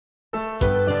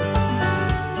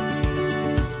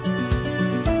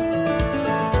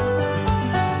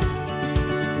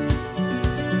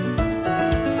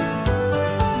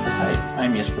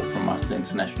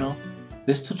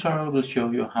This tutorial will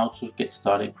show you how to get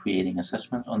started creating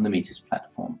assessment on the Metis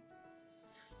platform.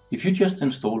 If you just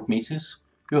installed Metis,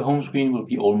 your home screen will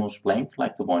be almost blank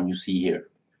like the one you see here.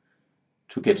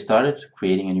 To get started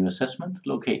creating a new assessment,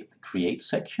 locate the Create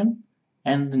section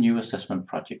and the New Assessment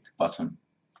Project button.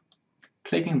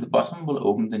 Clicking the button will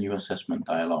open the New Assessment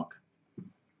dialog.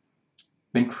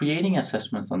 When creating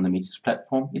assessments on the Metis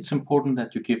platform, it's important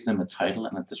that you give them a title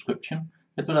and a description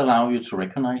that will allow you to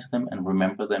recognize them and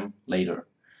remember them later.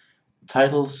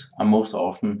 Titles are most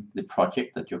often the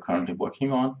project that you're currently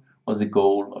working on or the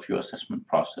goal of your assessment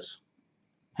process.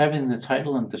 Having the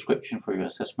title and description for your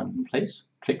assessment in place,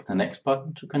 click the Next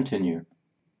button to continue.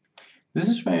 This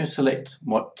is where you select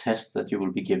what test that you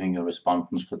will be giving your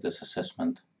respondents for this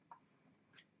assessment.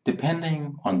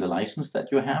 Depending on the license that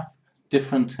you have,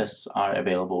 different tests are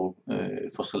available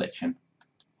for selection.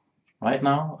 Right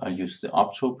now, I'll use the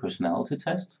Opto personality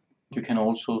test. You can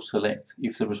also select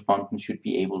if the respondent should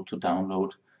be able to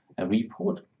download a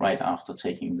report right after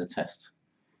taking the test.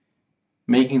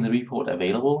 Making the report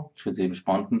available to the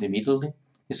respondent immediately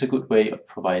is a good way of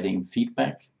providing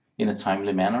feedback in a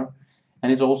timely manner,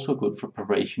 and it's also good for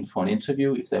preparation for an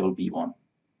interview if there will be one.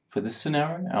 For this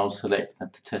scenario, I'll select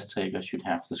that the test taker should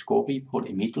have the score report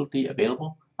immediately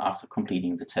available after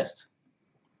completing the test.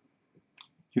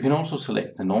 You can also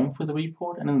select the norm for the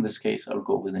report, and in this case I'll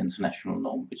go with the international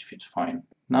norm, which fits fine.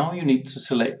 Now you need to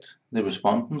select the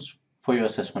respondents for your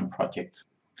assessment project.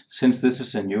 Since this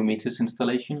is a new Metis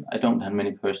installation, I don't have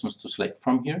many persons to select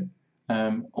from here,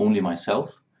 only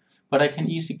myself, but I can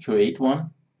easily create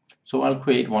one, so I'll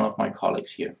create one of my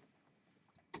colleagues here.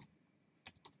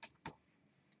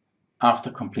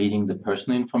 After completing the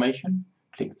personal information,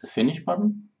 click the Finish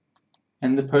button,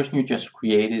 and the person you just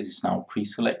created is now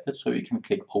pre-selected, so you can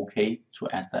click OK to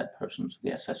add that person to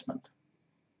the assessment.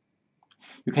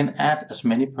 You can add as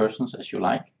many persons as you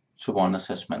like to one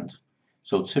assessment.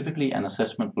 So typically an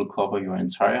assessment will cover your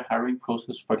entire hiring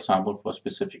process, for example for a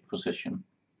specific position.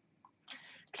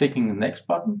 Clicking the Next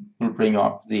button will bring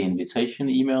up the invitation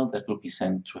email that will be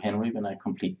sent to Henry when I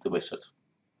complete the visit.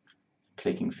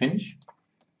 Clicking Finish,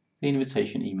 the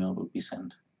invitation email will be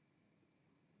sent.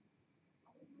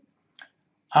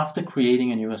 After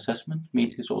creating a new assessment,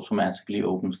 Metis automatically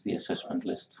opens the assessment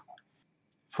list.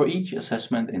 For each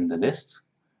assessment in the list,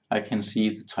 I can see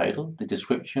the title, the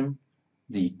description,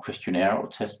 the questionnaire or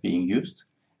test being used,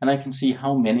 and I can see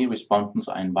how many respondents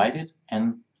are invited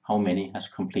and how many has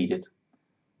completed.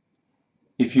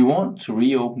 If you want to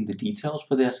reopen the details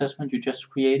for the assessment you just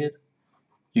created,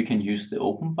 you can use the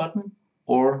Open button,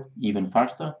 or even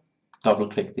faster,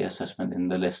 double-click the assessment in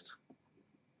the list.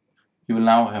 You will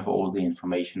now have all the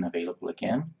information available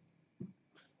again,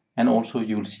 and also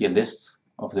you will see a list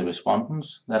of the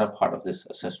respondents that are part of this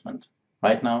assessment.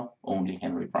 Right now, only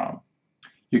Henry Brown.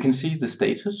 You can see the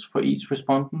status for each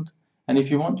respondent, and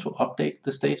if you want to update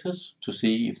the status to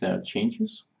see if there are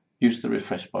changes, use the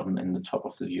Refresh button in the top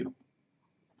of the view.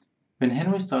 When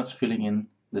Henry starts filling in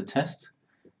the test,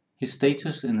 his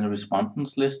status in the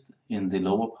respondents list in the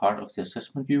lower part of the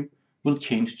assessment view will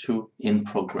change to In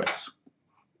Progress.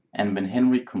 And when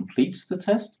Henry completes the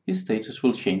test, his status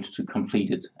will change to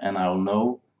Completed, and I will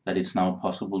know that it's now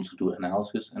possible to do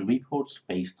analysis and reports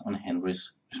based on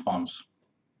Henry's response.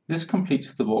 This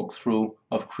completes the walkthrough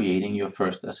of creating your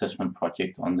first assessment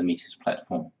project on the Metis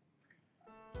platform.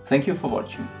 Thank you for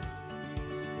watching.